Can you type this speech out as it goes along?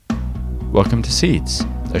Welcome to Seeds,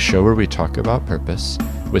 a show where we talk about purpose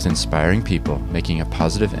with inspiring people making a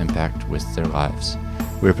positive impact with their lives.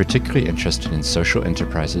 We are particularly interested in social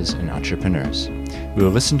enterprises and entrepreneurs. We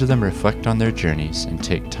will listen to them reflect on their journeys and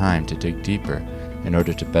take time to dig deeper in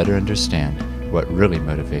order to better understand what really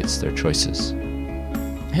motivates their choices.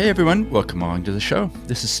 Hey everyone, welcome along to the show.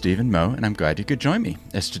 This is Stephen Moe, and I'm glad you could join me,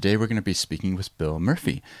 as today we're going to be speaking with Bill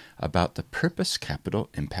Murphy about the Purpose Capital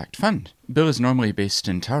Impact Fund. Bill is normally based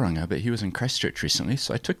in Tauranga, but he was in Christchurch recently,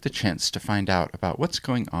 so I took the chance to find out about what's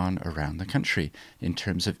going on around the country in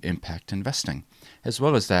terms of impact investing. As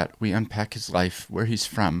well as that, we unpack his life, where he's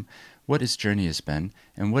from, what his journey has been,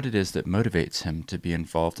 and what it is that motivates him to be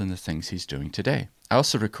involved in the things he's doing today. I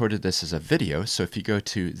also recorded this as a video, so if you go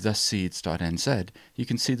to theseeds.nz, you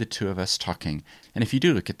can see the two of us talking. And if you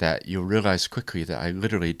do look at that, you'll realize quickly that I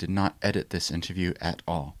literally did not edit this interview at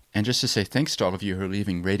all. And just to say thanks to all of you who are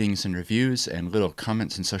leaving ratings and reviews and little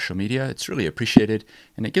comments in social media, it's really appreciated,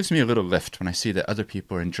 and it gives me a little lift when I see that other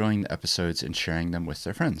people are enjoying the episodes and sharing them with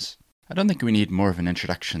their friends. I don't think we need more of an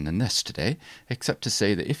introduction than this today, except to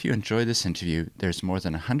say that if you enjoy this interview, there's more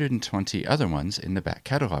than 120 other ones in the back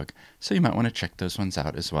catalog, so you might want to check those ones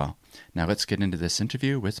out as well. Now let's get into this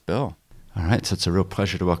interview with Bill. All right, so it's a real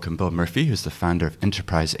pleasure to welcome Bill Murphy, who's the founder of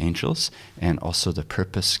Enterprise Angels and also the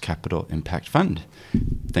Purpose Capital Impact Fund.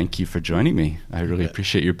 Thank you for joining me. I really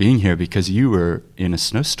appreciate your being here because you were in a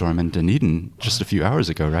snowstorm in Dunedin just a few hours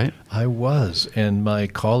ago, right? I was, and my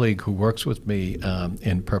colleague who works with me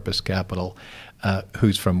in Purpose Capital,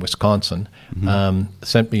 who's from Wisconsin,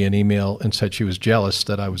 sent me an email and said she was jealous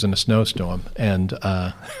that I was in a snowstorm, and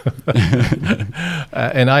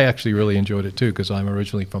and I actually really enjoyed it too because I'm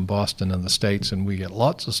originally from Boston in the States, and we get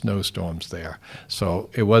lots of snowstorms there, so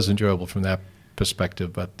it was enjoyable from that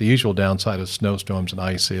perspective. But the usual downside of snowstorms and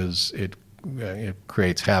ice is it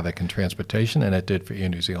creates havoc in transportation, and it did for Air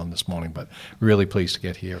New Zealand this morning, but really pleased to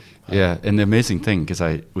get here. Yeah, and the amazing thing, because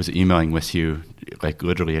I was emailing with you like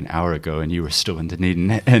literally an hour ago, and you were still in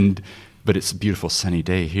Dunedin, but it's a beautiful sunny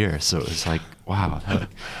day here, so it was like, wow,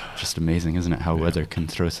 just amazing, isn't it, how weather can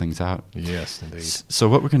throw things out? Yes, indeed. So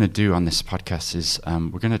what we're going to do on this podcast is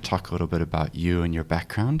we're going to talk a little bit about you and your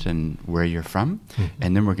background and where you're from,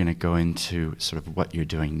 and then we're going to go into sort of what you're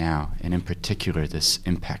doing now, and in particular this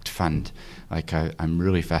impact fund. Like I'm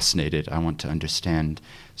really fascinated. I want to understand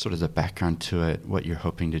sort of the background to it, what you're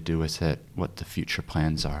hoping to do with it, what the future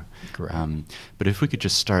plans are. Correct. But if we could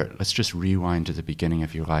just start, let's just rewind to the beginning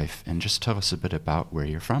of your life and just tell us a bit about where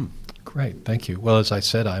you're from. Great, thank you. Well, as I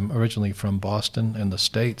said, I'm originally from Boston in the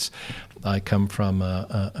States. I come from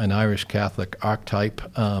an Irish Catholic archetype.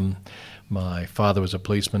 My father was a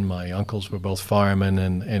policeman. My uncles were both firemen.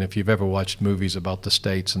 And if you've ever watched movies about the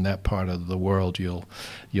States and that part of the world, you'll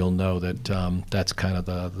know that that's kind of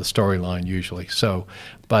the storyline usually. So,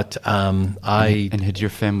 but And had your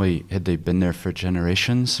family, had they been there for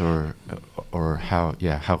generations or how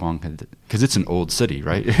long had, because it's an old city,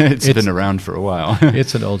 right? It's been around for a while.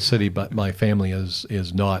 It's an old city, but my family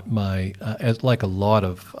is not. Like a lot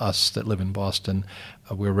of us that live in Boston,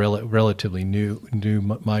 we're relatively new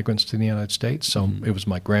migrants to the United States. So it was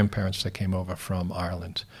my grandparents that came over from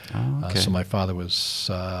Ireland. Oh, okay. So my father was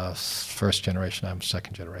first generation. I'm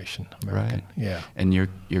second generation American. Right. Yeah. And your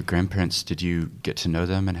grandparents, did you get to know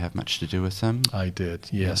them and have much to do with them? I did.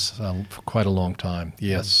 Yes, for quite a long time.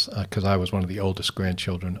 Yes, because I was one of the oldest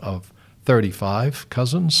grandchildren of 35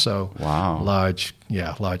 cousins. So wow, large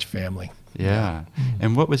family. Yeah.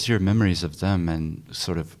 And what was your memories of them and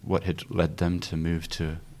sort of what had led them to move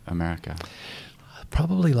to America?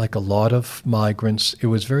 Probably like a lot of migrants, it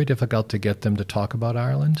was very difficult to get them to talk about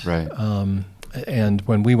Ireland. Right. And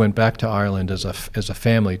when we went back to Ireland as a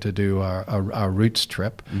family to do our roots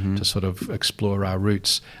trip, to sort of explore our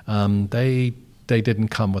roots, they didn't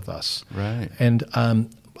come with us. Right. And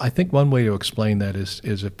I think one way to explain that is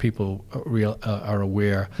if people are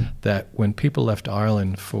aware that when people left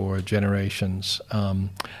Ireland for generations,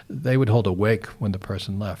 they would hold a wake when the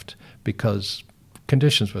person left because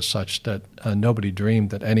conditions were such that nobody dreamed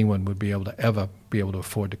that anyone would be able to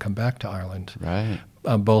afford to come back to Ireland. Right.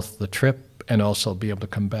 Both the trip and also be able to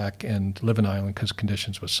come back and live in Ireland because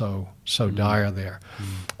conditions were so dire there.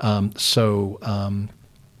 I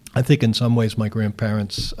think in some ways my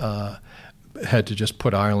grandparents had to just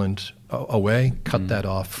put Ireland away, cut that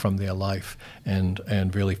off from their life, and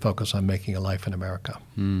really focus on making a life in America.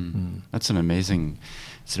 That's an amazing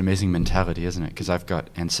mentality, isn't it? Because I've got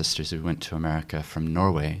ancestors who went to America from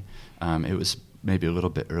Norway. It was maybe a little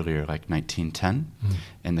bit earlier, like 1910,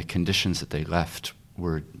 and the conditions that they left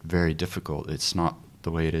were very difficult. It's not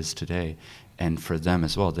the way it is today. and for them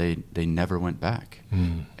as well, they never went back.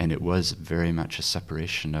 And it was very much a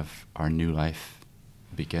separation of our new life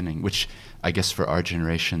beginning, which I guess for our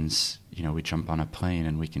generations, we jump on a plane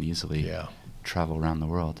and we can easily travel around the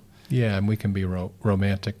world. Yeah, and we can be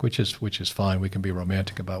romantic, which is fine. We can be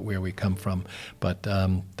romantic about where we come from, but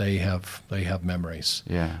they have memories.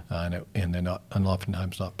 Yeah, and they're not, and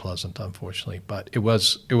oftentimes not pleasant, unfortunately. But it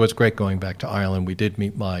was great going back to Ireland. We did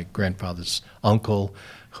meet my grandfather's uncle,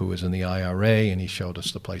 who was in the IRA, and he showed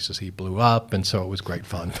us the places he blew up, and so it was great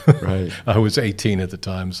fun. Right. I was 18 at the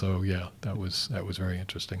time, so yeah, that was very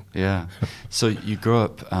interesting. Yeah. So you grew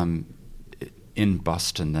up in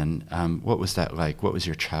Boston then. What was that like? What was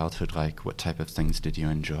your childhood like? What type of things did you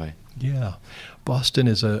enjoy? Yeah, Boston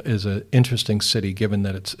is a interesting city, given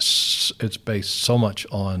that it's based so much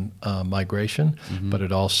on migration, but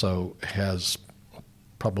it also has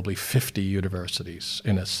probably 50 universities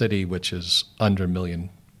in a city which is under a million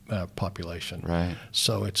population. Right.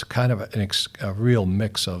 So it's kind of a real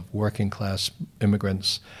mix of working class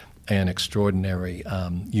immigrants and extraordinary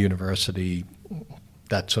university,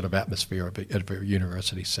 that sort of atmosphere of a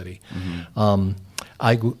university city.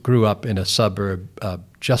 I grew up in a suburb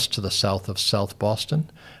just to the south of South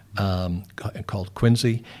Boston called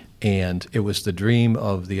Quincy, and it was the dream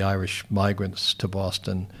of the Irish migrants to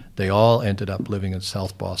Boston. They all ended up living in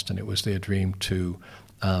South Boston. It was their dream to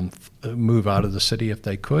move out of the city if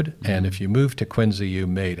they could, and if you moved to Quincy, you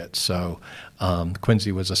made it. So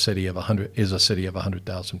Quincy was a city of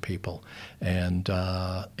 100,000 people, and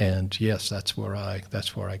yes, that's where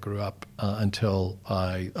I grew up until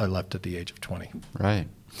I left at the age of 20. Right,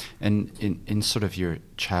 and in sort of your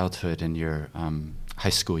childhood and your high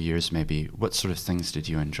school years, maybe, what sort of things did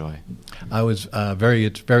you enjoy? I was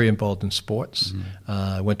very involved in sports.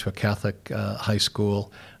 I went to a Catholic high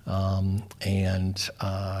school. I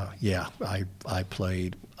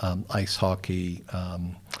played ice hockey,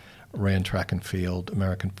 ran track and field,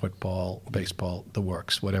 American football, baseball, the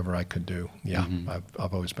works, whatever I could do. Yeah,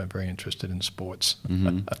 I've always been very interested in sports.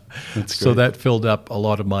 That's so that filled up a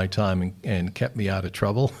lot of my time and kept me out of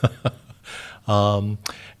trouble. I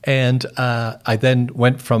then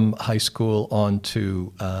went from high school on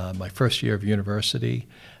to my first year of university.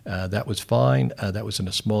 That was fine. That was in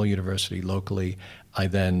a small university locally. I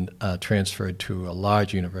then transferred to a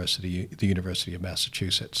large university, the University of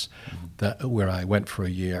Massachusetts, where I went for a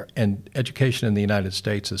year. And education in the United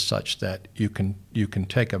States is such that you can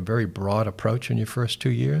take a very broad approach in your first 2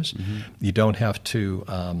 years. You don't have to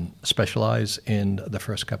specialize in the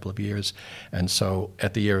first couple of years. And so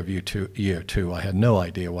at the year two, I had no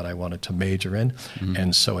idea what I wanted to major in.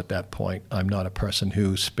 And so at that point, I'm not a person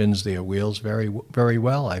who spins their wheels very, very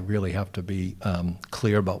well. I really have to be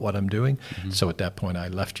clear about what I'm doing. So at that point, I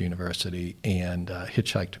left university and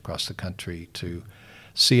hitchhiked across the country to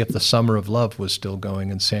see if the Summer of Love was still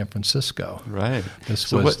going in San Francisco. Right.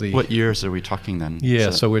 What years are we talking then?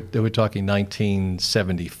 Yeah, so we're talking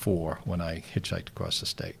 1974 when I hitchhiked across the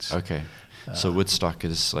States. Okay. So Woodstock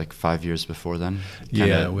is like 5 years before then?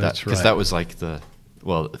 That's right. Because that was like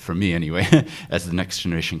well, for me anyway, as the next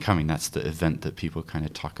generation coming, that's the event that people kind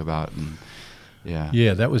of talk about. And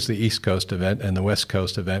yeah, that was the East Coast event, and the West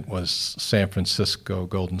Coast event was San Francisco,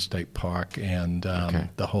 Golden State Park, and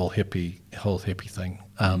the whole hippie thing.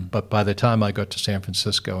 But by the time I got to San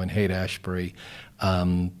Francisco and Haight-Ashbury,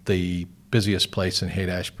 the busiest place in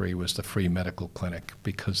Haight-Ashbury was the free medical clinic,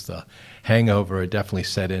 because the hangover had definitely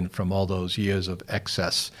set in from all those years of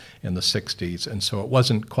excess in the 60s. And so it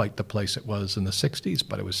wasn't quite the place it was in the 60s,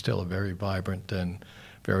 but it was still a very vibrant and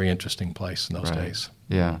very interesting place in those days.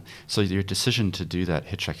 Yeah. So your decision to do that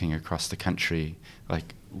hitchhiking across the country,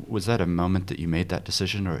 like, was that a moment that you made that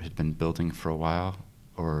decision, or it had been building for a while?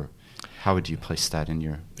 Or how would you place that in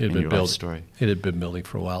your life story? It had been building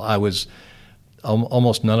for a while. I was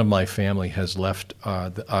almost none of my family has left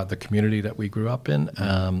the community that we grew up in.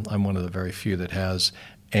 I'm one of the very few that has,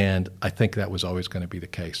 and I think that was always going to be the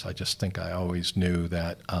case. I just think I always knew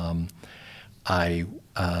that I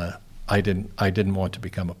didn't want to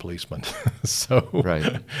become a policeman. So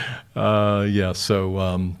right.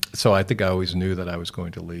 So I think I always knew that I was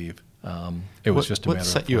going to leave. It was just a matter of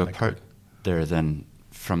what set you apart there then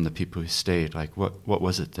from the people who stayed? Like what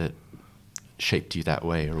was it that shaped you that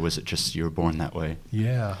way, or was it just you were born that way?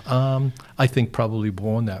 Yeah, I think probably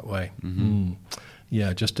born that way.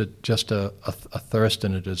 Yeah, just a thirst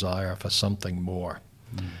and a desire for something more.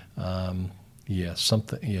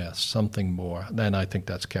 Something more. And I think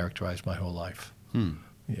that's characterized my whole life.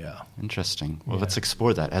 Yeah. Interesting. Well, let's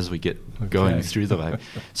explore that as we get going through the life.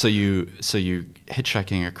 So you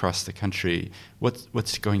hitchhiking across the country.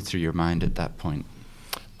 What's going through your mind at that point?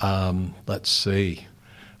 Let's see.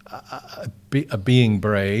 being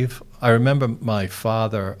brave. I remember my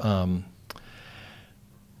father.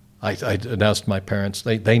 I announced my parents.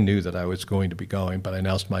 They knew that I was going to be going, but I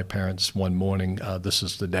announced my parents one morning. This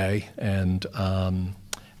is the day, and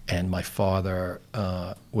my father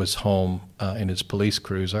was home in his police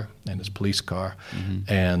cruiser, in his police car,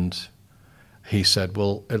 and he said,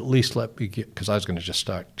 "Well, at least let me get," because I was going to just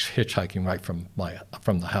start hitchhiking right from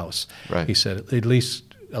the house. Right. He said, "At least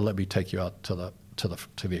let me take you out to the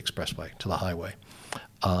expressway, to the highway."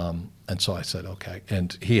 And so I said, okay.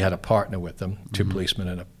 And he had a partner with him, two policemen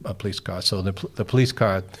in a police car. So the police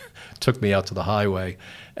car took me out to the highway,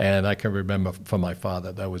 and I can remember for my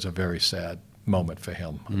father that was a very sad moment for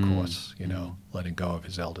him, of course, letting go of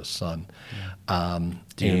his eldest son.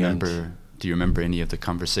 Do you remember any of the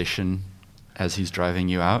conversation as he's driving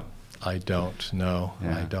you out? I don't know.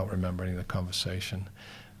 Yeah. I don't remember any of the conversation.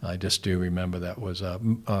 I just do remember that was a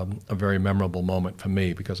very memorable moment for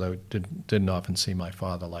me because I didn't often see my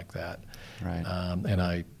father like that. Right. And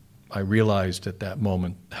I realized at that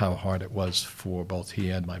moment how hard it was for both he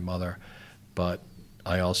and my mother, but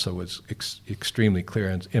I also was extremely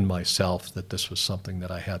clear in myself that this was something that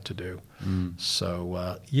I had to do.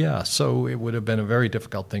 So, so it would have been a very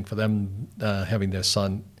difficult thing for them having their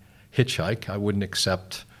son hitchhike. I wouldn't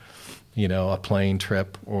accept a plane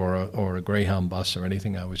trip or a Greyhound bus or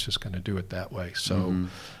anything. I was just going to do it that way. So,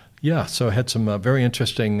 so I had some very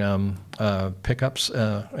interesting pickups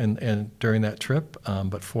and during that trip,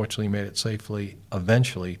 but fortunately made it safely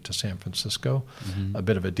eventually to San Francisco. A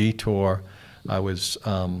bit of a detour. I was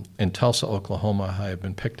in Tulsa, Oklahoma. I had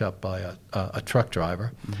been picked up by a truck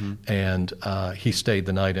driver, and he stayed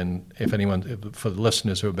the night. And for the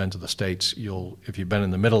listeners who have been to the States, if you've been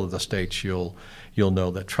in the middle of the States, you'll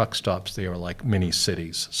know that truck stops there are like mini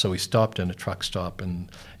cities. So he stopped in a truck stop in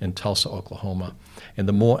Tulsa, Oklahoma. And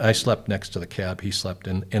I slept next to the cab. He slept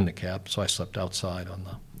in the cab, so I slept outside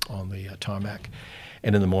on the tarmac.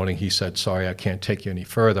 And in the morning he said, "Sorry, I can't take you any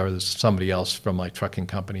further. There's somebody else from my trucking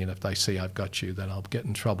company, and if they see I've got you, then I'll get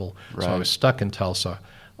in trouble." Right. So I was stuck in Tulsa.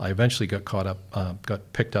 I eventually got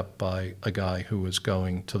picked up by a guy who was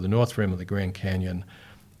going to the north rim of the Grand Canyon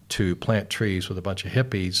to plant trees with a bunch of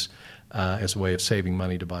hippies as a way of saving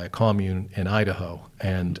money to buy a commune in Idaho.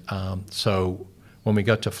 And so when we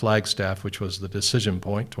got to Flagstaff, which was the decision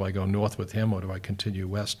point, do I go north with him or do I continue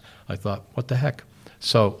west? I thought, what the heck?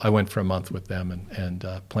 So I went for a month with them and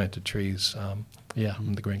planted trees,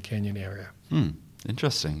 in the Grand Canyon area.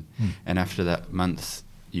 Interesting. And after that month,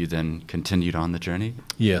 you then continued on the journey?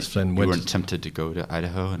 Yes. And you weren't tempted to go to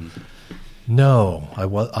Idaho? No, I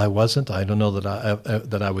wasn't. I don't know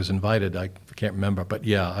that I was invited. I can't remember. But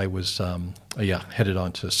I was headed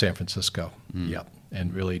on to San Francisco. Yeah,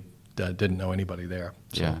 and really didn't know anybody there.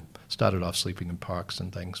 So started off sleeping in parks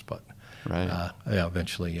and things, but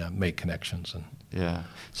eventually made connections and. Yeah.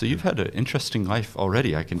 So you've had an interesting life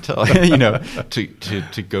already, I can tell,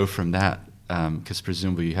 to go from that, because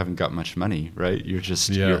presumably you haven't got much money, right?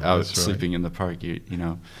 You're out sleeping in the park,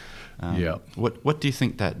 What do you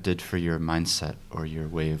think that did for your mindset or your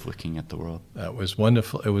way of looking at the world? That was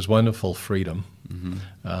wonderful. It was wonderful freedom.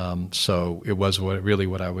 So it was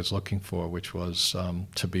what I was looking for, which was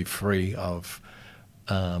to be free of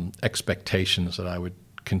expectations that I would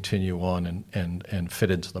continue on and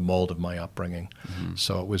fit into the mold of my upbringing.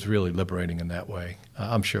 So it was really liberating in that way.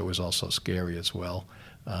 I'm sure it was also scary as well,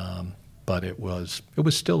 but it was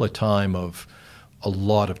still a time of a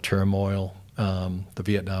lot of turmoil. The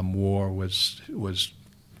Vietnam War was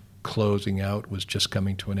closing out, was just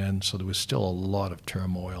coming to an end, so there was still a lot of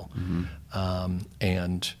turmoil.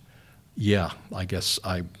 And I guess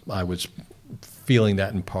I was feeling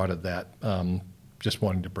that and part of that. Just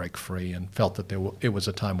wanting to break free and felt that it was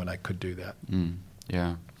a time when I could do that.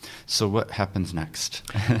 Yeah. So what happens next?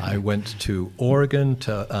 I went to Oregon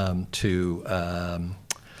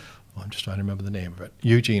I'm just trying to remember the name of it.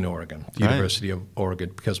 Eugene, Oregon, University of Oregon,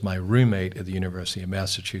 because my roommate at the University of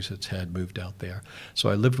Massachusetts had moved out there. So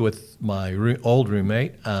I lived with my old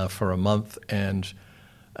roommate for a month and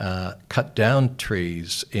cut down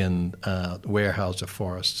trees in the Weyerhaeuser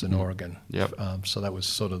forests in Oregon. Yep. So that was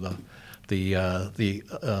sort of the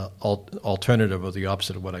alternative or the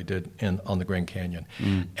opposite of what I did on the Grand Canyon,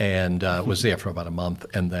 and was there for about a month.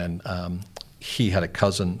 And then he had a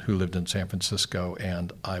cousin who lived in San Francisco,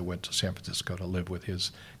 and I went to San Francisco to live with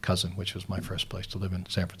his cousin, which was my first place to live in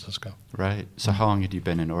San Francisco. Right. So how long had you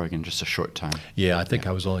been in Oregon? Just a short time? Yeah, I think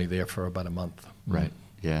I was only there for about a month. Right.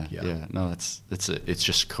 Yeah. No, it's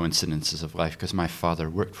just coincidences of life, because my father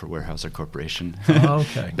worked for Weyerhaeuser Corporation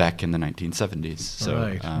back in the 1970s. So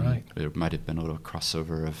right. There might have been a little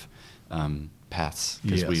crossover of paths,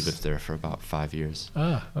 because we lived there for about 5 years.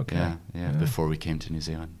 Ah, okay. Yeah, before we came to New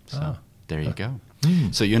Zealand. So there you go.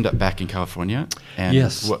 Mm. So you end up back in California, and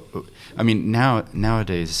yes.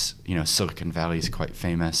 Nowadays, Silicon Valley is quite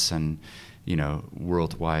famous, and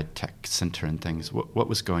worldwide tech center and things. What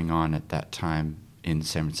was going on at that time in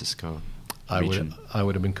San Francisco region? I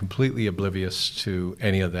would have been completely oblivious to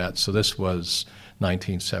any of that. So this was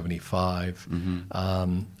 1975.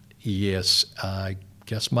 Mm-hmm. Yes, I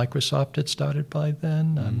guess Microsoft had started by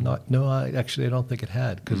then. I don't think it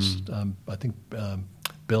had, because I think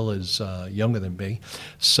Bill is younger than me.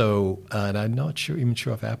 So, and I'm not even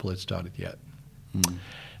sure if Apple had started yet. Mm.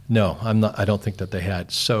 No, I don't think that they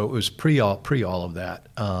had. So it was pre all of that.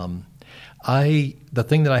 The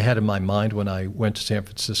thing that I had in my mind when I went to San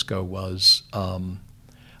Francisco was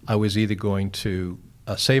I was either going to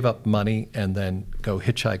save up money and then go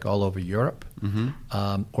hitchhike all over Europe,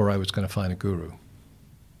 or I was going to find a guru.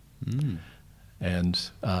 Mm.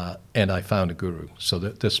 And I found a guru. So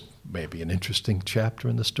this may be an interesting chapter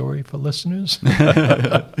in the story for listeners.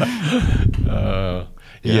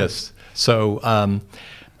 Yes. So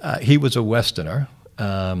he was a Westerner.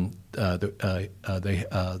 The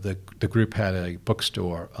group had a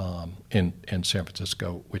bookstore in San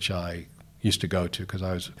Francisco, which I used to go to because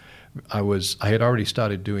I had already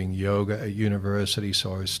started doing yoga at university,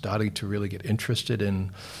 so I was starting to really get interested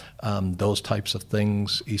in those types of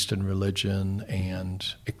things, Eastern religion,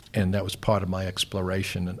 and that was part of my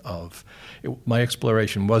exploration my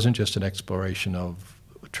exploration wasn't just an exploration of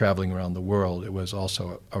traveling around the world. It was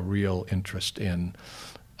also a real interest in,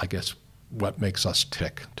 I guess, what makes us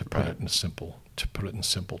tick, to put it in simple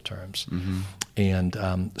terms. Mm-hmm.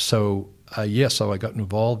 And so I got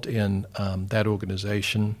involved in that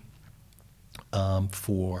organization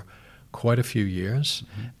for quite a few years,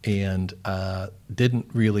 and didn't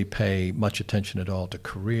really pay much attention at all to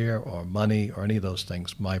career or money or any of those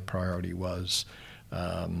things. My priority was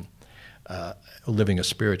living a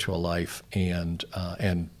spiritual life and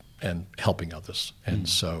helping others. And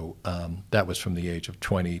so that was from the age of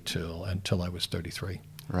 20 until I was 33.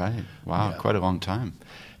 Right. Wow. Yeah. Quite a long time.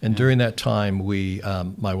 And during that time,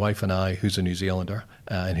 my wife and I, who's a New Zealander,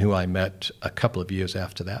 and who I met a couple of years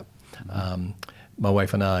after that, my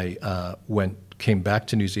wife and I came back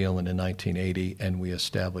to New Zealand in 1980, and we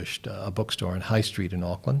established a bookstore on High Street in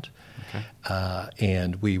Auckland. Okay.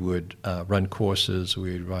 And we would run courses.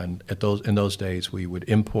 We would run in those days. We would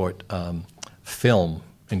import film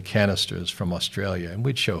in canisters from Australia, and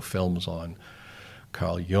we'd show films on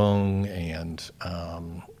Carl Jung and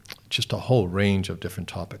just a whole range of different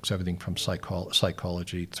topics, everything from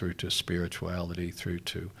psychology through to spirituality, through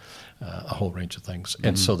to a whole range of things.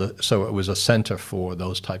 And so it was a center for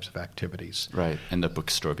those types of activities. Right, and the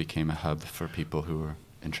bookstore became a hub for people who were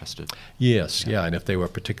interested. Yes, yeah, and if they were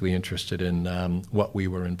particularly interested in what we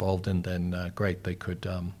were involved in, then great, they could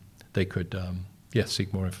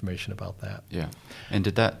seek more information about that. Yeah, and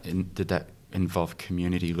did that involve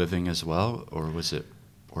community living as well, or was it,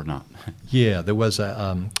 or not? Yeah, there was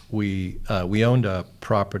we owned a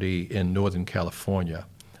property in Northern California,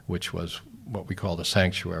 which was what we called a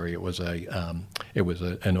sanctuary. It was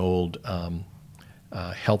an old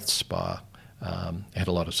health spa. It had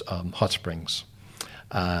a lot of hot springs,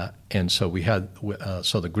 and so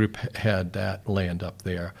the group had that land up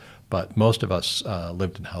there. But most of us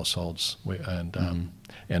lived in households, and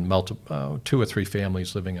 2 or 3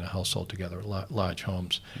 families living in a household together, large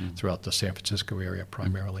homes throughout the San Francisco area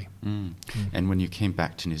primarily. And when you came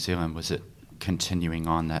back to New Zealand, was it continuing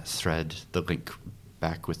on that thread, the link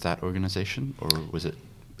back with that organization, or was it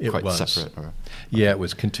quite separate? Or? Yeah, it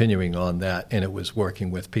was continuing on that, and it was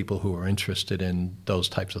working with people who were interested in those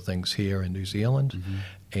types of things here in New Zealand,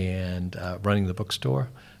 and running the bookstore.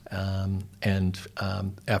 And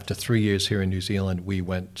after 3 years here in New Zealand, we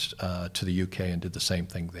went to the UK and did the same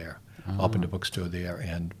thing there. Opened a bookstore there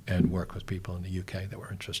and worked with people in the UK that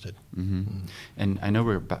were interested. And I know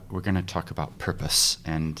we're going to talk about purpose,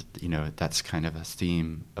 and that's kind of a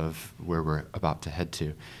theme of where we're about to head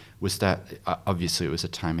to. Was that obviously it was a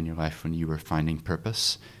time in your life when you were finding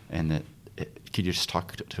purpose, and could you just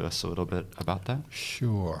talk to us a little bit about that?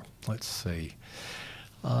 Sure. Let's see.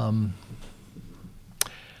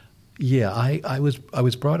 Yeah, I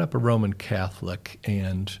was brought up a Roman Catholic,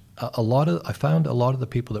 and I found a lot of the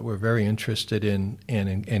people that were very interested in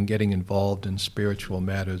getting involved in spiritual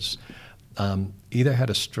matters either had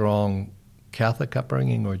a strong Catholic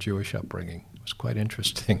upbringing or Jewish upbringing. It was quite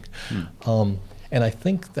interesting, and I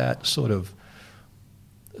think that sort of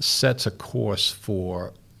sets a course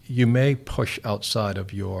for you may push outside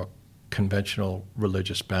of your conventional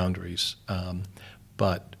religious boundaries,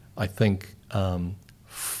 but I think.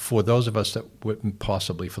 for those of us that would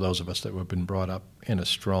possibly for those of us that have been brought up in a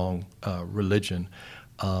strong religion,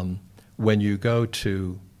 when you go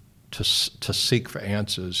to seek for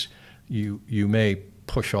answers, you may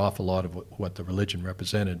push off a lot of what the religion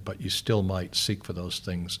represented, but you still might seek for those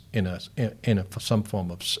things in some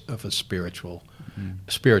form of a spiritual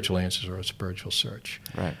answers or a spiritual search.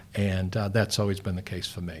 Right. And that's always been the case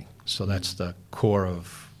for me. So that's the core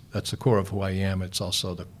of who I am. It's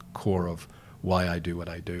also the core of why I do what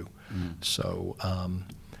I do. So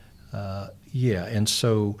and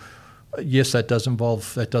so yes, that does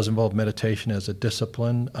involve meditation as a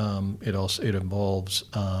discipline. It involves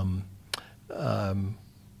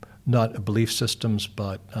not belief systems,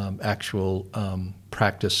 but actual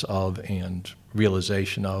practice of and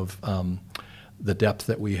realization of the depth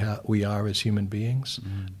that we are as human beings,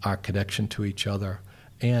 our connection to each other,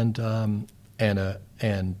 and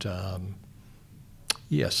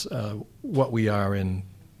what we are in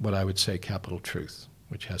what I would say capital truth,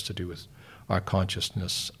 which has to do with our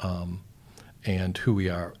consciousness and who we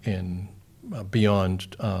are in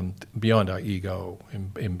beyond our ego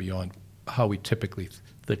and beyond how we typically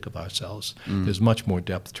think of ourselves. There's much more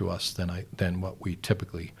depth to us than what we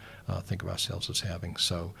typically think of ourselves as having.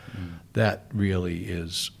 So that really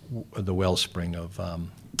is the wellspring of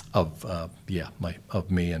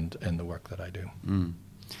me and the work that I do.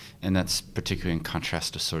 And that's particularly in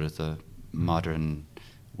contrast to sort of the modern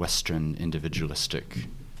Western individualistic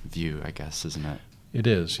view, I guess, isn't it? It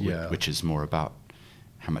is, yeah. Which is more about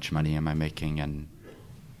how much money am I making and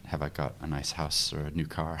have I got a nice house or a new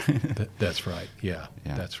car? That's right. Yeah,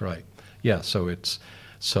 that's right. Yeah, so that's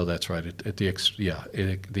right.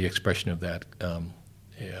 The expression of that,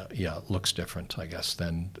 looks different, I guess,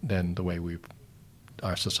 than the way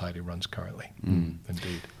our society runs currently.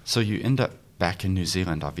 Indeed. So you end up back in New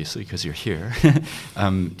Zealand, obviously, because you're here.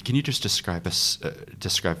 Can you just describe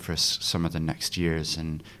for us some of the next years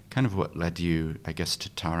and kind of what led you, I guess, to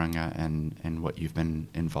Tauranga and what you've been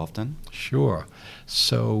involved in? Sure.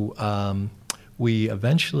 So we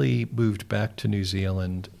eventually moved back to New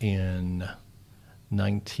Zealand in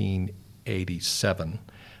 1987,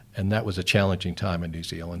 and that was a challenging time in New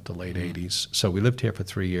Zealand, the late 80s. So we lived here for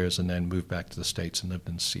 3 years and then moved back to the States and lived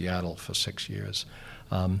in Seattle for 6 years.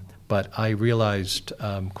 But I realized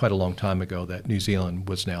quite a long time ago that New Zealand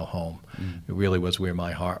was now home. It really was where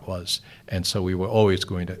my heart was, and so we were always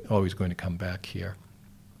going to come back here.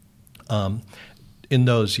 In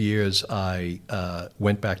those years, I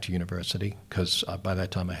went back to university because by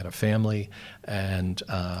that time I had a family, and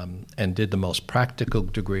did the most practical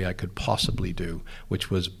degree I could possibly do, which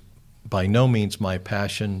was by no means my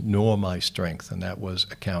passion nor my strength, and that was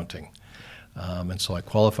accounting. And so I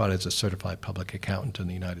qualified as a certified public accountant in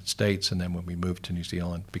the United States, and then when we moved to New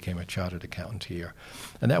Zealand, became a chartered accountant here.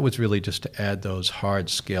 And that was really just to add those hard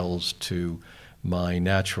skills to my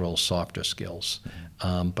natural softer skills,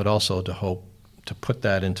 but also to hope to put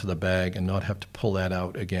that into the bag and not have to pull that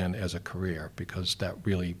out again as a career, because that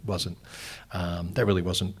really wasn't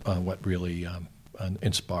what really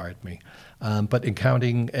inspired me. But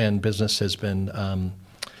accounting and business has been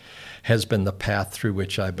the path through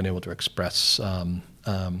which I've been able to express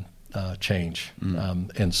change.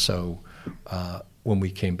 And so when we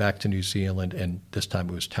came back to New Zealand, and this time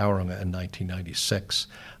it was Tauranga in 1996,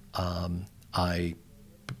 I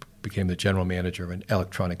became the general manager of an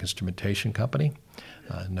electronic instrumentation company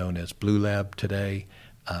known as Blue Lab today.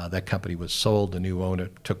 That company was sold, the new owner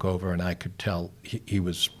took over, and I could tell he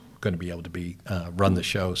was going to be able to run the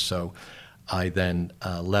show. So I then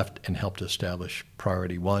left and helped establish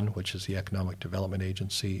Priority One, which is the economic development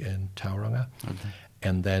agency in Tauranga,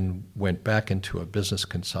 and then went back into a business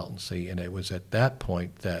consultancy. And it was at that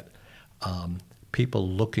point that people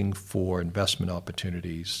looking for investment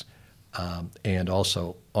opportunities and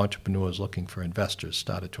also entrepreneurs looking for investors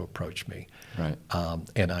started to approach me. Right.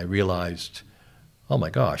 And I realized, oh my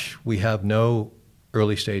gosh, we have no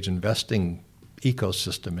early stage investing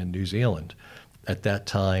ecosystem in New Zealand. At that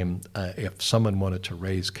time, if someone wanted to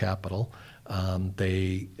raise capital,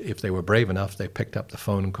 if they were brave enough, they picked up the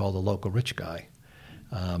phone and called the local rich guy.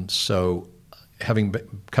 So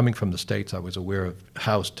coming from the States, I was aware of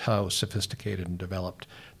how sophisticated and developed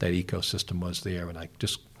that ecosystem was there, and I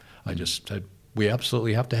just said, we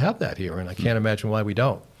absolutely have to have that here, and I can't imagine why we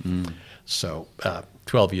don't. So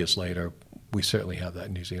 12 years later, we certainly have that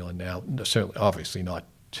in New Zealand now. Certainly, obviously not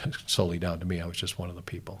solely down to me. I was just one of the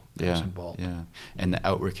people that was involved. Yeah, and the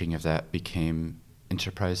outworking of that became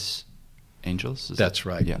enterprise Angels? That's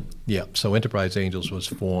right. Yeah. Yeah. So Enterprise Angels was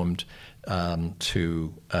formed and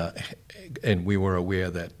we were aware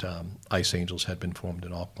that ICE Angels had been formed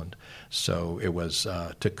in Auckland. So it was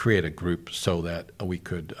to create a group so that we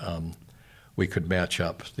could match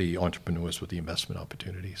up the entrepreneurs with the investment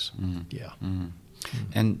opportunities. Yeah.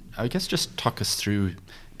 And I guess just talk us through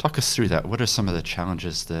that. What are some of the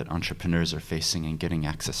challenges that entrepreneurs are facing in getting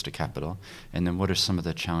access to capital? And then what are some of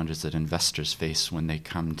the challenges that investors face when they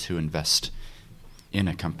come to invest in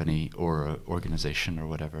a company or an organization or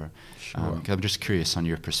whatever? Sure. I'm just curious on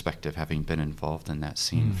your perspective, having been involved in that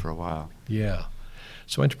scene for a while. Yeah.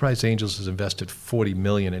 So Enterprise Angels has invested $40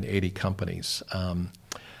 million in 80 companies.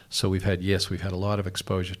 So we've had a lot of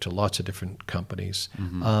exposure to lots of different companies.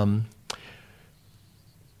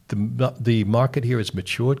 The market here has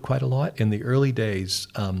matured quite a lot. In the early days,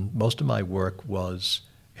 most of my work was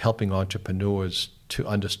helping entrepreneurs to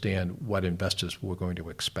understand what investors were going to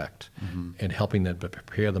expect and helping them to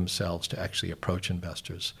prepare themselves to actually approach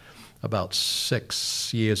investors. About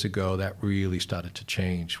 6 years ago, that really started to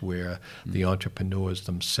change, where the entrepreneurs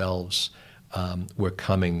themselves were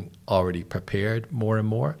coming already prepared more and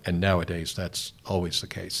more, and nowadays that's always the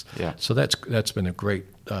case. Yeah. So that's been a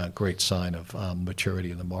great sign of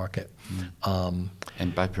maturity in the market.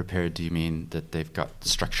 And by prepared, do you mean that they've got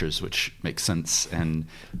structures which make sense, and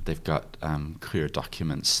they've got clear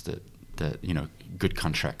documents that good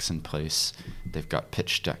contracts in place? They've got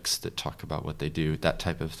pitch decks that talk about what they do, that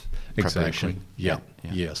type of preparation. Exactly. Yeah.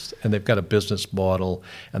 Yes. And they've got a business model,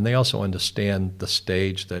 and they also understand the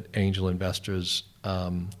stage that angel investors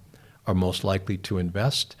are most likely to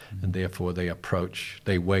invest, and therefore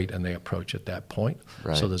they wait and they approach at that point.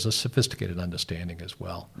 Right. So there's a sophisticated understanding as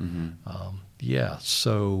well.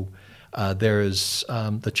 So there is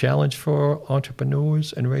the challenge for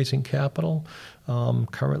entrepreneurs in raising capital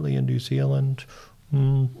currently in New Zealand.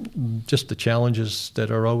 Just the challenges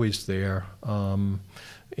that are always there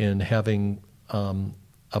in having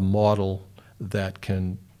a model that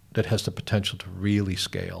has the potential to really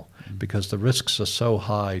scale, because the risks are so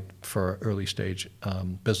high for early stage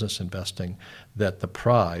business investing that the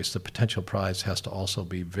potential prize has to also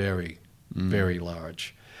be very, very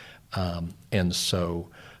large, and so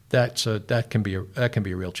that can be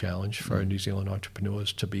a real challenge for New Zealand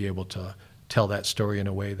entrepreneurs to be able to tell that story in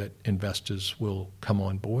a way that investors will come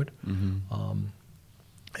on board.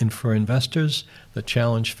 And for investors, the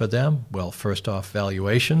challenge for them, well, first off,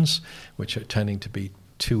 valuations, which are tending to be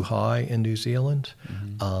too high in New Zealand.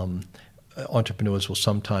 Entrepreneurs will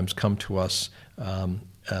sometimes come to us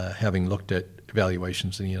having looked at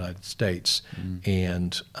valuations in the United States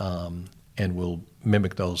and will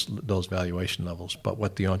mimic those valuation levels. But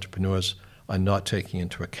what the entrepreneurs are not taking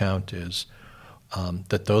into account is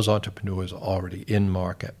that those entrepreneurs are already in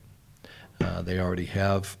market. They already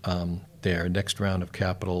have their next round of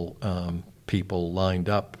capital people lined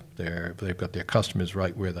up. They've got their customers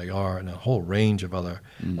right where they are, and a whole range of other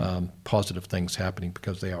positive things happening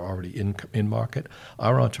because they are already in market.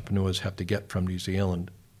 Our entrepreneurs have to get from New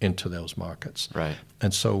Zealand into those markets. Right.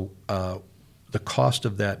 And so the cost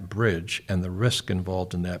of that bridge and the risk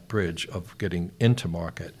involved in that bridge of getting into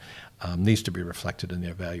market needs to be reflected in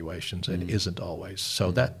their valuations, and isn't always.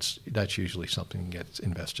 So that's usually something that gets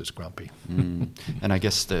investors grumpy. And I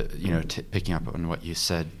guess picking up on what you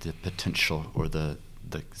said, the potential or the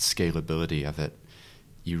scalability of it,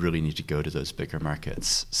 you really need to go to those bigger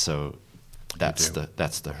markets. So that's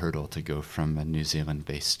the hurdle to go from a New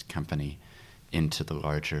Zealand-based company into the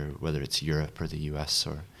larger, whether it's Europe or the US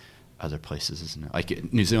or other places, isn't it?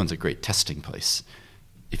 Like New Zealand's a great testing place.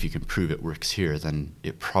 If you can prove it works here, then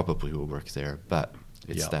it probably will work there. But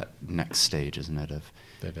it's that next stage, isn't it, of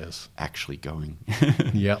that is actually going.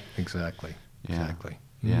 Yeah, exactly. Yeah. Exactly.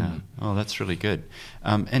 Yeah. Oh, that's really good.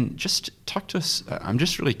 And just talk to us. I'm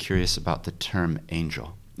just really curious about the term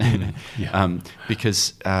angel.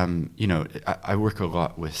 Because I work a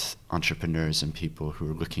lot with entrepreneurs and people who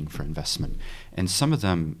are looking for investment, and some of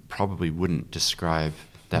them probably wouldn't describe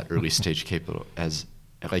that early stage capital as,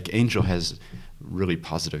 like, angel has really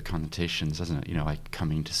positive connotations, doesn't it? Like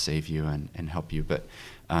coming to save you and help you. But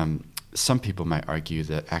some people might argue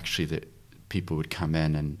that actually that people would come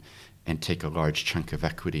in and take a large chunk of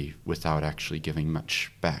equity without actually giving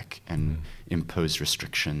much back and impose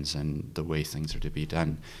restrictions and the way things are to be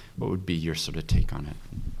done. What would be your sort of take on it?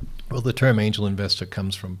 Well, the term angel investor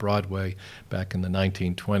comes from Broadway back in the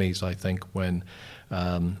 1920s, I think, when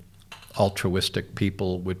altruistic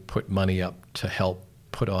people would put money up to help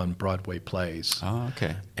put on Broadway plays. Oh,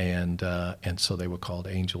 okay. And so they were called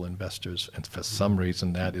angel investors. And for some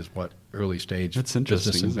reason, that is what early stage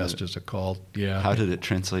business investors are called. Yeah. How did it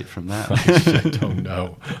translate from that? I don't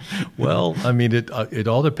know. Well, I mean, it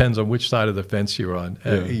all depends on which side of the fence you're on.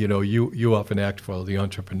 Yeah. You often act for the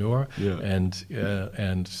entrepreneur, yeah.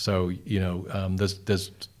 and so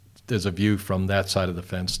there's a view from that side of the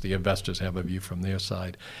fence. The investors have a view from their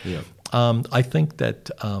side. Yeah. I think that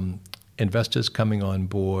investors coming on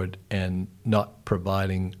board and not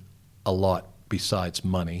providing a lot besides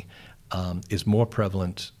money is more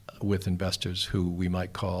prevalent with investors who we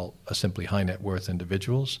might call simply high net worth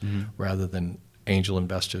individuals, mm-hmm. rather than angel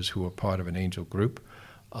investors who are part of an angel group.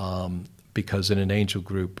 Because in an angel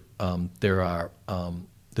group,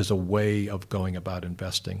 there's a way of going about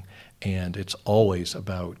investing, and it's always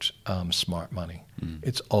about smart money. Mm.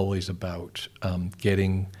 It's always about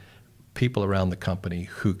getting people around the company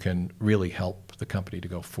who can really help the company to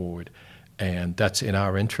go forward. And that's in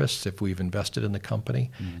our interests if we've invested in the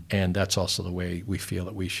company, and that's also the way we feel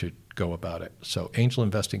that we should go about it. So angel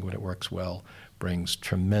investing, when it works well, brings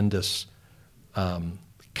tremendous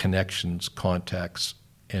connections, contacts,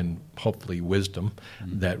 and hopefully wisdom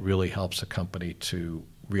that really helps a company to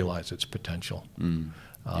realize its potential.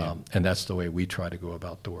 Yeah. And that's the way we try to go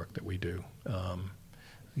about the work that we do.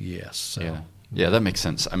 Yes. So. Yeah. Yeah, that makes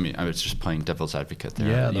sense. I mean, I was just playing devil's advocate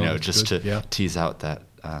there, just good. to tease out that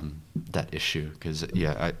issue, because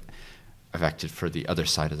I've acted for the other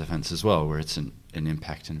side of the fence as well, where it's an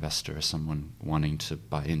impact investor, someone wanting to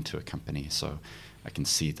buy into a company. So I can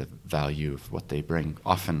see the value of what they bring.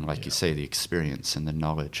 Often, like you say, the experience and the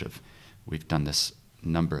knowledge of, we've done this a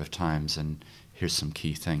number of times, and here's some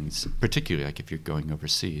key things. Particularly, like if you're going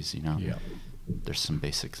overseas, there's some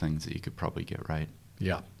basic things that you could probably get right.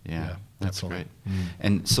 Yeah, that's great.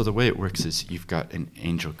 And so the way it works is you've got an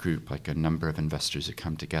angel group, like a number of investors that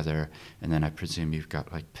come together, and then I presume you've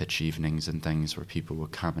got like pitch evenings and things where people will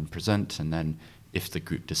come and present, and then if the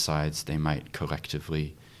group decides, they might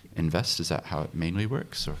collectively invest. Is that how it mainly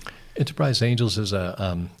works? Or Enterprise Angels is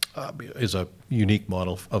a unique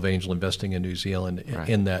model of angel investing in New Zealand, right,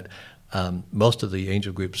 in that most of the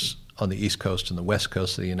angel groups on the East Coast and the West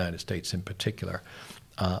Coast of the United States in particular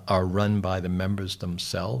are run by the members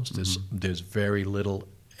themselves. There's very little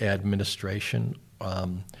administration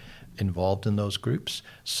involved in those groups.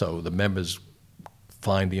 So the members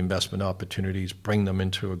find the investment opportunities, bring them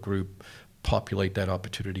into a group, populate that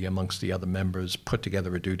opportunity amongst the other members, put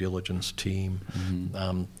together a due diligence team,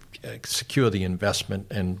 secure the investment,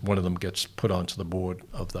 and one of them gets put onto the board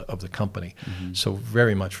of the company. So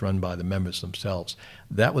very much run by the members themselves.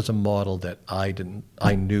 That was a model that I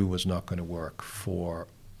knew was not going to work for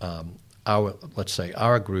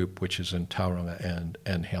our group, which is in Tauranga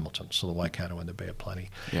and Hamilton, so the Waikato and the Bay of Plenty.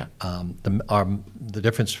 Yeah. The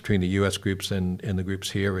difference between the U.S. groups and the groups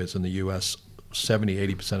here is in the U.S.,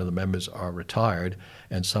 70-80% of the members are retired,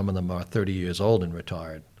 and some of them are 30 years old and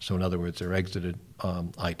retired. So in other words, they're exited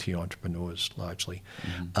IT entrepreneurs largely.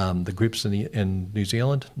 The groups in New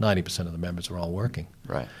Zealand, 90% of the members are all working.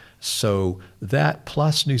 Right. So that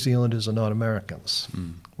plus New Zealanders are not Americans,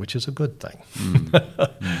 which is a good thing.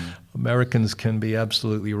 Americans can be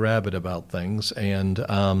absolutely rabid about things, and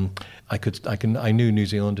I knew New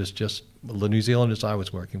Zealanders the New Zealanders I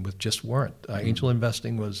was working with just weren't. Angel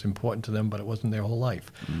investing was important to them, but it wasn't their whole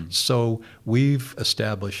life. So we've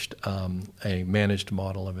established a managed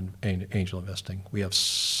model of angel investing. We have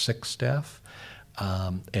 6 staff,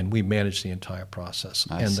 and we manage the entire process.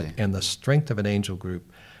 And the strength of an angel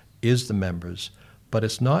group is the members, but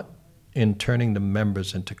it's not in turning the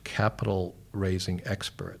members into capital raising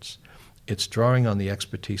experts. It's drawing on the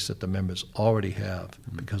expertise that the members already have,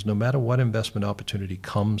 because no matter what investment opportunity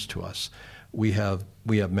comes to us, we have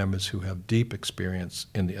members who have deep experience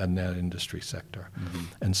in that industry sector.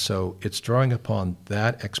 And so it's drawing upon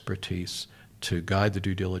that expertise to guide the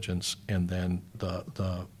due diligence and then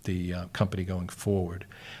the company going forward.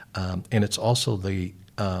 And it's also the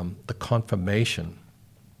confirmation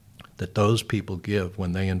that those people give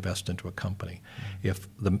when they invest into a company. If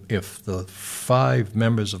the 5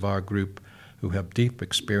 members of our group who have deep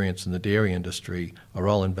experience in the dairy industry are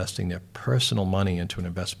all investing their personal money into an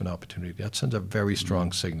investment opportunity, that sends a very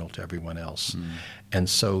strong signal to everyone else. And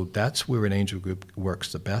so that's where an angel group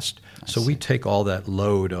works the best. So we take all that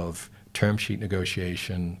load of term sheet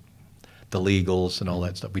negotiation, the legals and all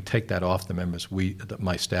that stuff. We take that off the members.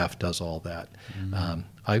 My staff does all that.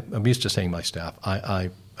 I'm used to saying my staff.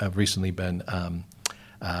 I've recently been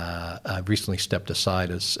I've recently stepped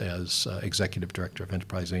aside as executive director of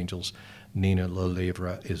Enterprise Angels. Nina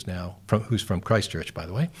Lelevre is now, who's from Christchurch, by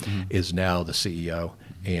the way, is now the CEO,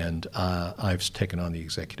 and I've taken on the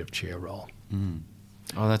executive chair role.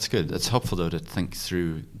 Oh, that's good. It's helpful, though, to think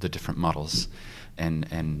through the different models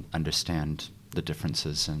and understand the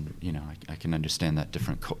differences. And, I can understand that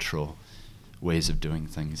different cultural ways of doing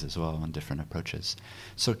things as well and different approaches.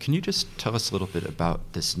 So can you just tell us a little bit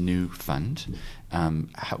about this new fund?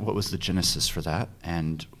 What was the genesis for that,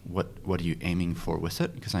 and what are you aiming for with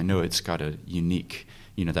it? Because I know it's got a unique,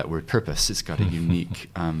 that word purpose, it's got a unique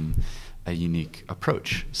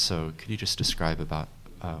approach. So could you just describe about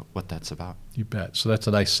what that's about? You bet. So that's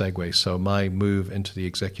a nice segue. So my move into the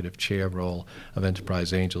executive chair role of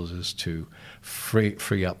Enterprise Angels is to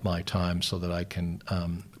free up my time so that I can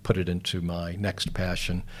put it into my next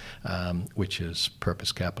passion, which is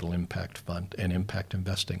Purpose Capital Impact Fund and impact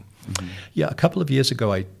investing. Yeah, a couple of years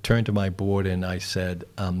ago, I turned to my board and I said,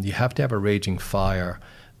 you have to have a raging fire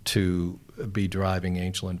to be driving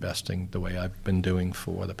angel investing the way I've been doing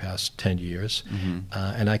for the past 10 years.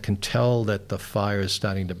 And I can tell that the fire is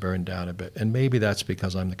starting to burn down a bit. And maybe that's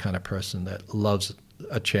because I'm the kind of person that loves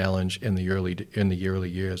a challenge in the early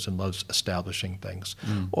years and loves establishing things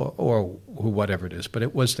or whatever it is. But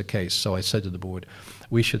it was the case. So I said to the board,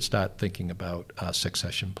 we should start thinking about a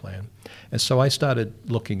succession plan. And so I started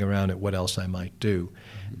looking around at what else I might do.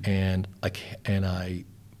 And I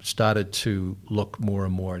started to look more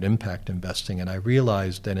and more at impact investing, and I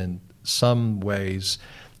realized that in some ways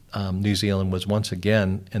New Zealand was once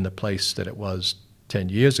again in the place that it was 10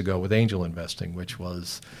 years ago with angel investing, which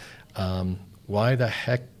was why the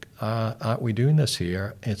heck aren't we doing this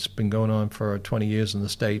here? It's been going on for 20 years in the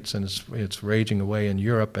States, and it's raging away in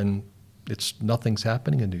Europe, and nothing's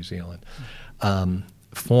happening in New Zealand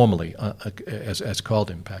formally as called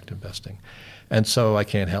impact investing. And so I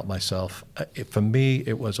can't help myself. For me,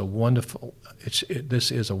 it was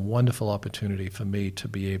this is a wonderful opportunity for me to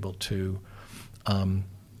be able to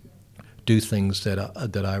do things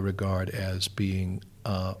that I regard as being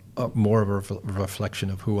more of a reflection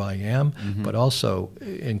of who I am, but also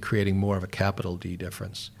in creating more of a capital D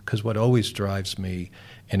difference. Because what always drives me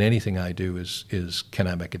in anything I do is can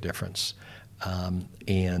I make a difference?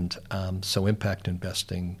 So impact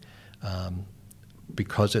investing,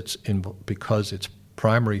 because its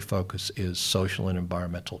primary focus is social and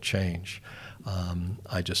environmental change,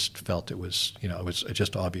 I just felt it was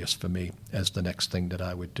just obvious for me as the next thing that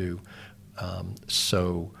I would do.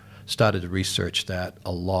 So started to research that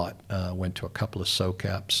a lot. Went to a couple of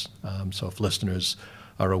SOCAPs. So if listeners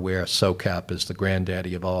are aware, SOCAP is the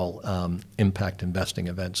granddaddy of all impact investing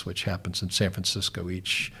events, which happens in San Francisco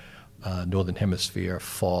each Northern Hemisphere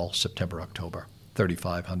fall, September, October.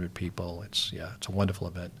 3,500 people. It's a wonderful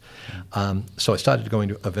event. So I started going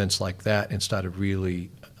to events like that and started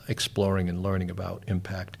really exploring and learning about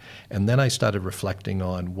impact. And then I started reflecting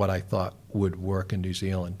on what I thought would work in New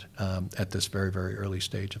Zealand at this very, very early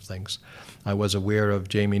stage of things. I was aware of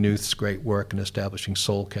Jamie Newth's great work in establishing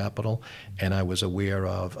Soul Capital, and I was aware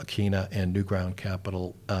of Akina and Newground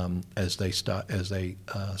Capital as they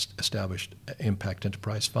established Impact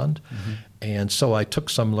Enterprise Fund. And so I took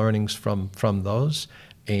some learnings from those,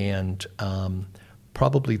 and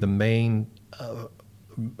probably the main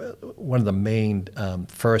one of the main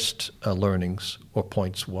first learnings or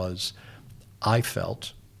points was I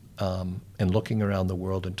felt, in looking around the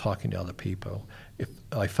world and talking to other people,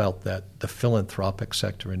 I felt that the philanthropic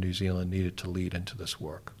sector in New Zealand needed to lead into this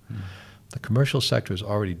work. The commercial sector is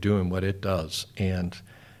already doing what it does, and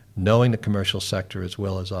knowing the commercial sector as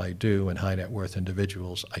well as I do and high net worth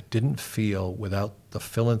individuals, I didn't feel without the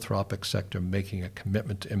philanthropic sector making a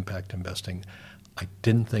commitment to impact investing, I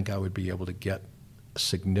didn't think I would be able to get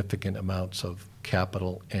significant amounts of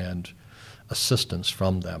capital and assistance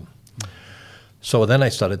from them. So then I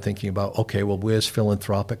started thinking about, okay, well, where's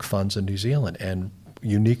philanthropic funds in New Zealand? And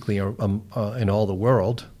uniquely in all the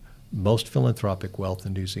world, most philanthropic wealth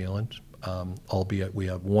in New Zealand, albeit we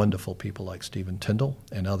have wonderful people like Stephen Tyndall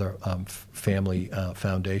and other family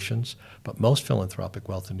foundations, but most philanthropic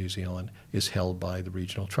wealth in New Zealand is held by the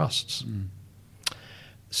regional trusts.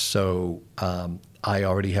 So I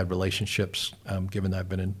already had relationships, given that I've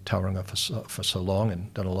been in Tauranga for so long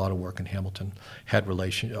and done a lot of work in Hamilton, had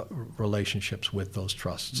relationships with those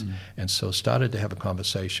trusts. And so started to have a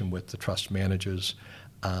conversation with the trust managers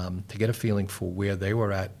to get a feeling for where they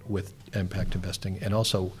were at with impact investing, and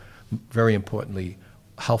also, very importantly,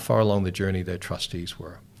 how far along the journey their trustees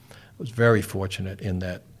were. I was very fortunate in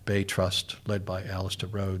that Bay Trust, led by Alistair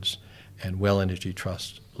Rhodes, and Well Energy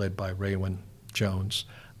Trust, led by Raywin Jones,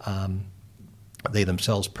 they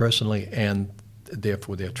themselves personally and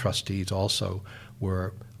therefore their trustees also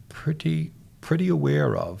were pretty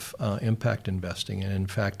aware of impact investing. And in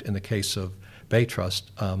fact, in the case of Bay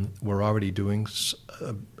Trust, we're already doing,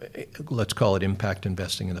 let's call it impact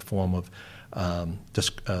investing in the form of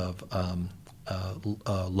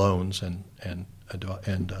loans and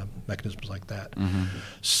mechanisms like that.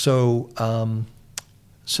 Mm-hmm.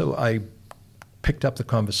 So I picked up the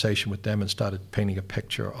conversation with them and started painting a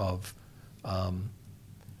picture of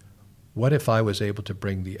what if I was able to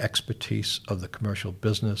bring the expertise of the commercial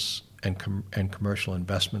business and commercial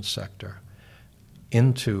investment sector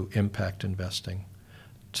into impact investing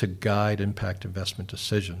to guide impact investment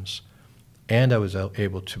decisions, and I was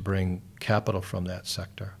able to bring capital from that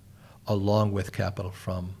sector along with capital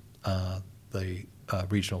from the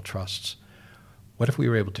regional trusts. What if we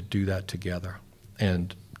were able to do that together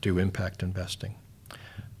and do impact investing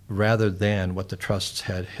rather than what the trusts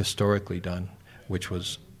had historically done, which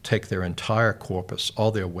was take their entire corpus, all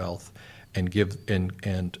their wealth, and give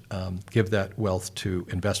that wealth to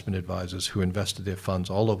investment advisors who invested their funds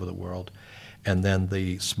all over the world, and then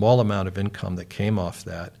the small amount of income that came off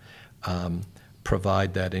that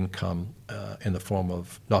provide that income in the form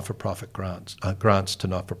of not-for-profit grants to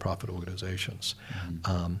not-for-profit organizations,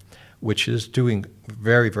 which is doing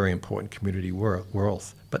very, very important community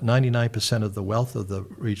wealth. But 99% of the wealth of the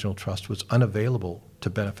regional trust was unavailable to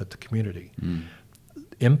benefit the community.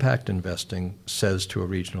 Impact investing says to a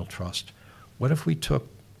regional trust, what if we took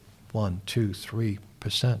 1, 2,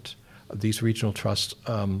 3%? These regional trusts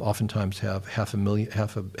oftentimes have half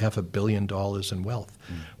 $500 million in wealth.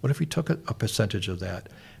 What if we took a percentage of that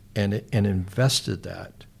and invested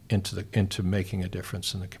that into making a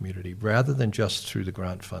difference in the community rather than just through the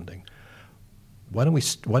grant funding? Why don't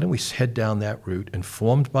we head down that route,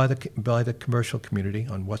 informed by the commercial community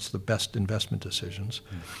on what's the best investment decisions,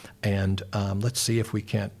 and let's see if we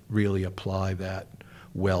can't really apply that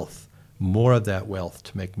wealth, more of that wealth,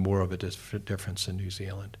 to make more of a difference in New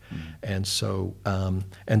Zealand. And so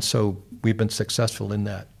we've been successful in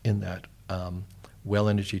that. Well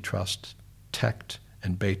Energy Trust, TECT,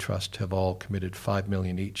 and Bay Trust have all committed $5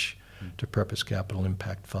 million each to Purpose Capital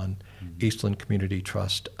Impact Fund. Eastland Community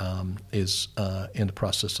Trust is in the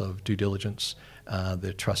process of due diligence.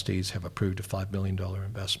 The trustees have approved a $5 million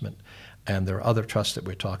investment. And there are other trusts that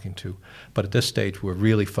we're talking to. But at this stage, we're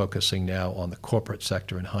really focusing now on the corporate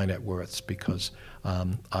sector and high net worths because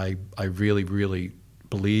I really, really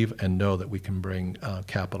believe and know that we can bring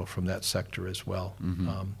capital from that sector as well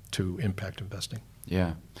to impact investing.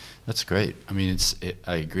 Yeah, that's great. I mean,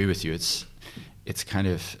 I agree with you. It's kind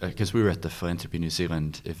of, because we were at the Philanthropy New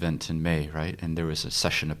Zealand event in May, right? And there was a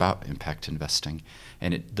session about impact investing.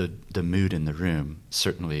 And the mood in the room,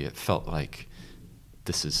 certainly it felt like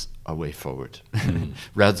this is a way forward.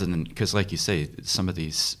 Rather than, because like you say, some of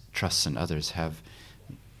these trusts and others have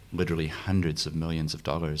literally hundreds of millions of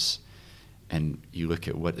dollars. And you look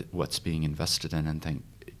at what's being invested in and think,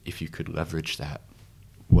 if you could leverage that,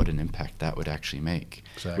 what an impact that would actually make.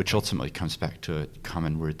 Exactly. Which ultimately comes back to a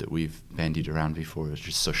common word that we've bandied around before, which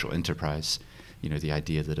is social enterprise. You know, the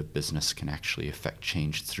idea that a business can actually affect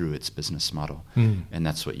change through its business model. And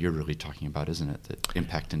that's what you're really talking about, isn't it? That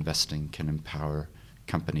impact investing can empower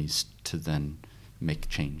companies to then make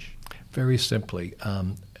change. Very simply,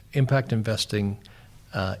 impact investing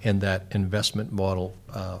in that investment model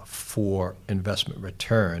for investment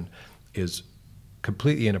return is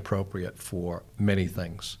completely inappropriate for many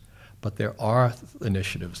things. But there are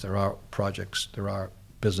initiatives, there are projects, there are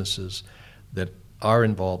businesses that are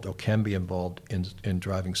involved or can be involved in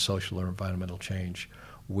driving social or environmental change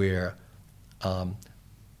where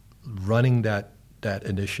running that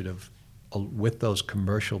initiative with those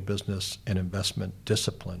commercial business and investment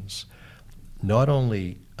disciplines not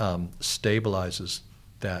only stabilizes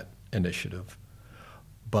that initiative,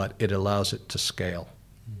 but it allows it to scale.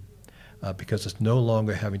 Because it's no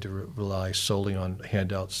longer having to rely solely on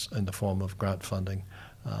handouts in the form of grant funding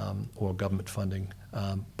or government funding,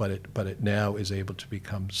 but it now is able to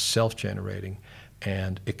become self-generating,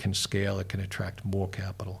 and it can scale, it can attract more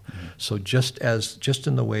capital. So just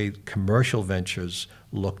in the way commercial ventures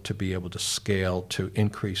look to be able to scale to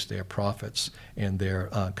increase their profits and their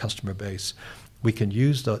customer base, we can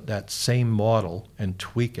use that same model and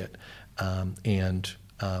tweak it and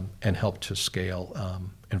help to scale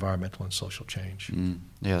environmental and social change.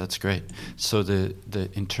 Yeah, that's great. So the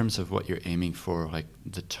in terms of what you're aiming for, like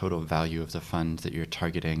the total value of the fund that you're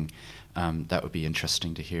targeting, that would be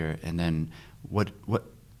interesting to hear. And then what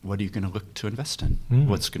are you going to look to invest in?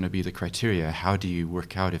 What's going to be the criteria? How do you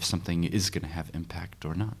work out if something is going to have impact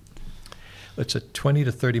or not? It's a $20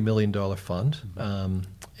 to $30 million fund,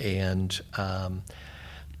 and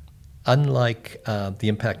Unlike the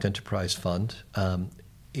Impact Enterprise Fund, I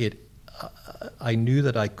knew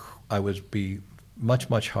that I would be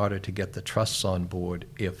much harder to get the trusts on board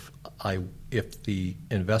if the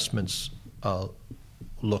investments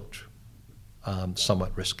looked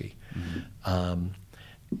somewhat risky,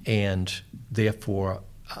 and therefore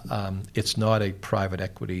it's not a private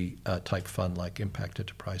equity type fund like Impact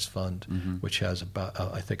Enterprise Fund, which has about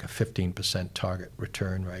I think a 15% target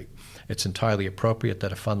return rate. It's entirely appropriate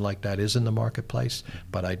that a fund like that is in the marketplace,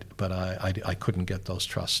 but I couldn't get those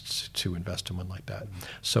trusts to invest in one like that.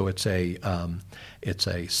 So it's a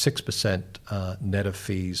 6% net of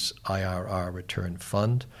fees IRR return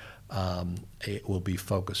fund. It will be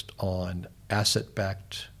focused on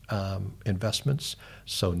asset-backed investments,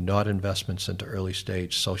 so not investments into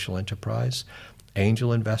early-stage social enterprise.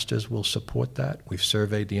 Angel investors will support that. We've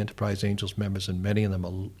surveyed the Enterprise Angels members, and many of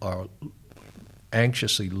them are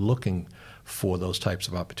anxiously looking for those types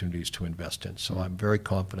of opportunities to invest in. So I'm very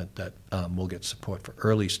confident that we'll get support for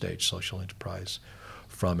early-stage social enterprise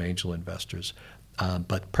from angel investors.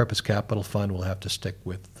 But Purpose Capital Fund will have to stick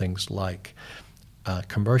with things like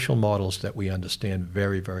commercial models that we understand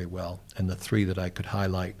very, very well. And the three that I could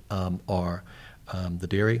highlight are the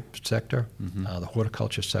dairy sector, the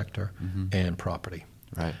horticulture sector, and property.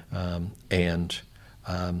 Right.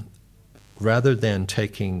 Rather than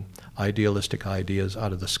taking idealistic ideas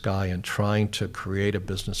out of the sky and trying to create a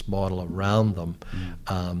business model around them,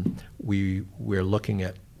 we're looking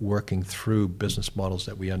at working through business models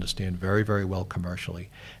that we understand very, very well commercially,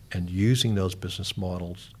 and using those business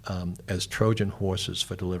models as Trojan horses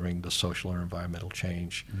for delivering the social or environmental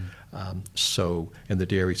change. So in the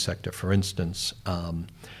dairy sector, for instance,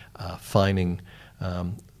 finding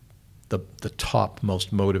the top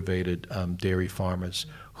most motivated dairy farmers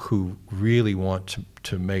who really want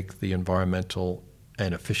to make the environmental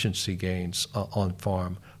and efficiency gains on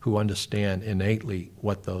farm, who understand innately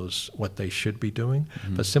what they should be doing,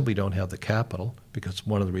 but simply don't have the capital, because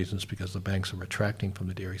one of the reasons because the banks are retracting from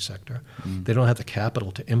the dairy sector. They don't have the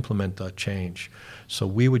capital to implement that change. So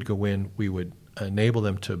we would go in, we would enable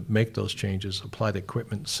them to make those changes, apply the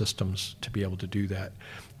equipment systems to be able to do that.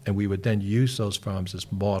 And we would then use those farms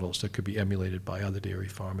as models that could be emulated by other dairy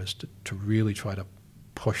farmers to really try to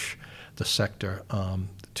push the sector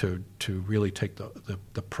to really take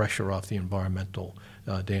the pressure off the environmental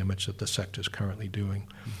damage that the sector is currently doing.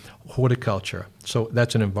 Horticulture, so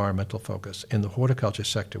that's an environmental focus. In the horticulture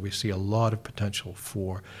sector, we see a lot of potential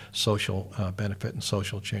for social benefit and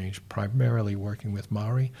social change, primarily working with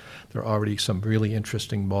Maori. There are already some really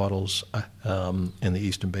interesting models in the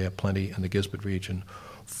Eastern Bay of Plenty and the Gisborne region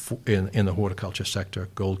in the horticulture sector,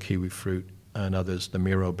 gold kiwi fruit, and others, the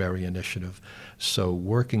Miro Berry Initiative. So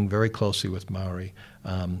working very closely with Maori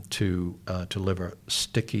to deliver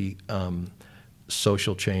sticky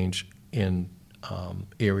social change in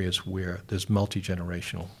areas where there's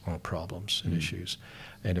multi-generational problems and issues.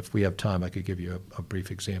 And if we have time, I could give you a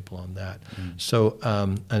brief example on that. So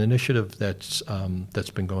an initiative that's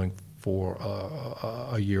been going for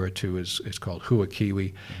a year or two is called Hua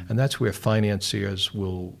Kiwi, and that's where financiers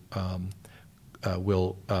will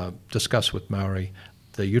discuss with Maori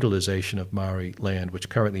the utilization of Maori land, which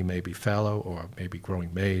currently may be fallow or maybe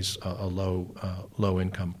growing maize, a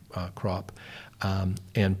low-income crop,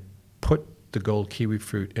 and put the gold kiwi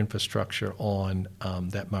fruit infrastructure on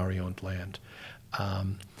that Maori-owned land.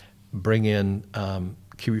 Bring in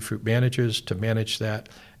kiwi fruit managers to manage that,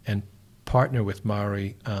 and partner with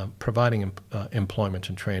Maori, providing employment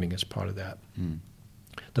and training as part of that.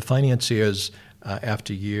 The financiers,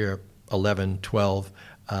 after year 11, 12,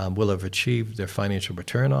 will have achieved their financial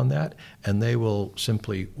return on that, and they will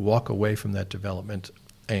simply walk away from that development,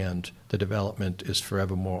 and the development is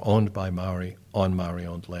forevermore owned by Maori on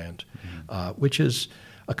Maori-owned land, which is,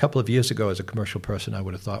 a couple of years ago as a commercial person, I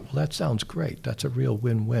would have thought, well, that sounds great. That's a real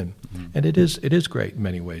win-win. And it is great in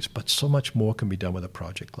many ways, but so much more can be done with a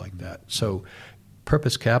project like that. So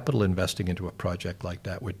Purpose Capital investing into a project like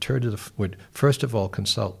that would first of all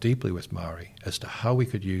consult deeply with Maori as to how we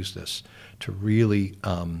could use this to really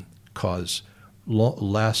cause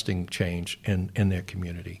lasting change in their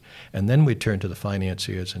community. And then we'd turn to the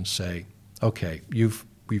financiers and say, okay, you've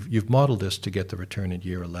modeled this to get the return in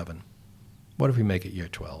year 11. What if we make it year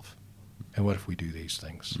 12? And what if we do these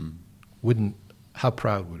things? How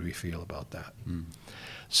proud would we feel about that?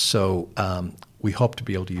 So we hope to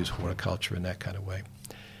be able to use horticulture in that kind of way.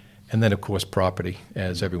 And then, of course, property,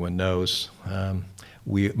 as everyone knows.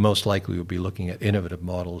 We most likely will be looking at innovative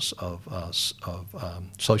models of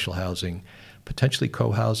social housing, potentially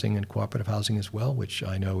co-housing and cooperative housing as well, which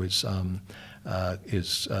I know is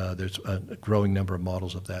there's a growing number of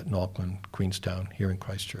models of that in Auckland, Queenstown, here in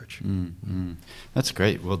Christchurch. Mm-hmm. That's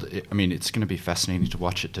great. Well, it's going to be fascinating to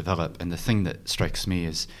watch it develop. And the thing that strikes me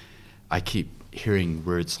is I keep hearing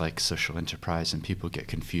words like social enterprise and people get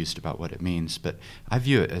confused about what it means. But I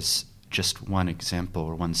view it as just one example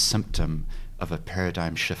or one symptom of a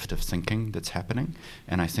paradigm shift of thinking that's happening.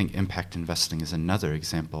 And I think impact investing is another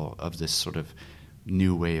example of this sort of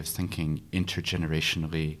new way of thinking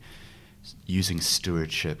intergenerationally, using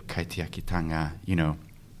stewardship, kaitiakitanga,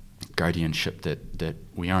 guardianship that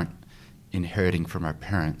we aren't inheriting from our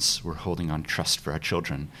parents, we're holding on trust for our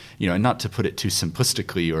children. And not to put it too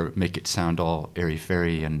simplistically or make it sound all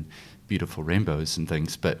airy-fairy and beautiful rainbows and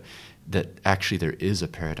things, but that actually there is a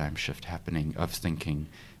paradigm shift happening of thinking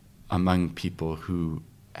among people who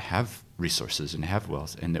have resources and have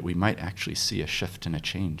wealth, and that we might actually see a shift and a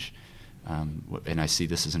change. And I see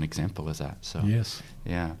this as an example of that. So yes.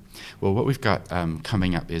 Yeah. Well, what we've got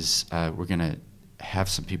coming up is we're going to have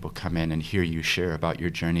some people come in and hear you share about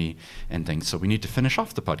your journey and things. So we need to finish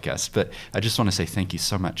off the podcast. But I just want to say thank you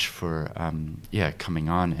so much for coming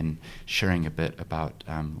on and sharing a bit about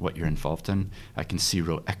what you're involved in. I can see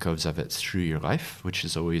real echoes of it through your life, which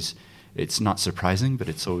is always, it's not surprising, but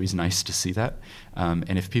it's always nice to see that.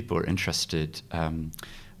 And if people are interested,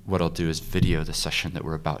 what I'll do is video the session that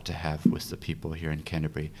we're about to have with the people here in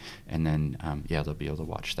Canterbury, and then they'll be able to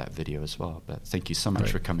watch that video as well. But thank you so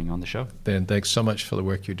much for coming on the show. Ben, thanks so much for the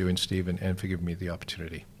work you're doing, Stephen, and for giving me the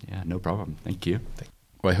opportunity. Yeah, no problem. Thank you.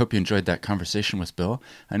 Well, I hope you enjoyed that conversation with Bill.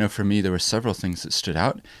 I know for me there were several things that stood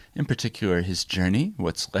out, in particular his journey,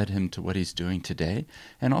 what's led him to what he's doing today,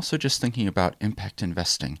 and also just thinking about impact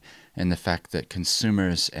investing and the fact that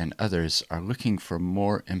consumers and others are looking for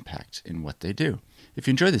more impact in what they do. If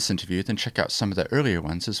you enjoyed this interview, then check out some of the earlier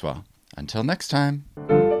ones as well. Until next time.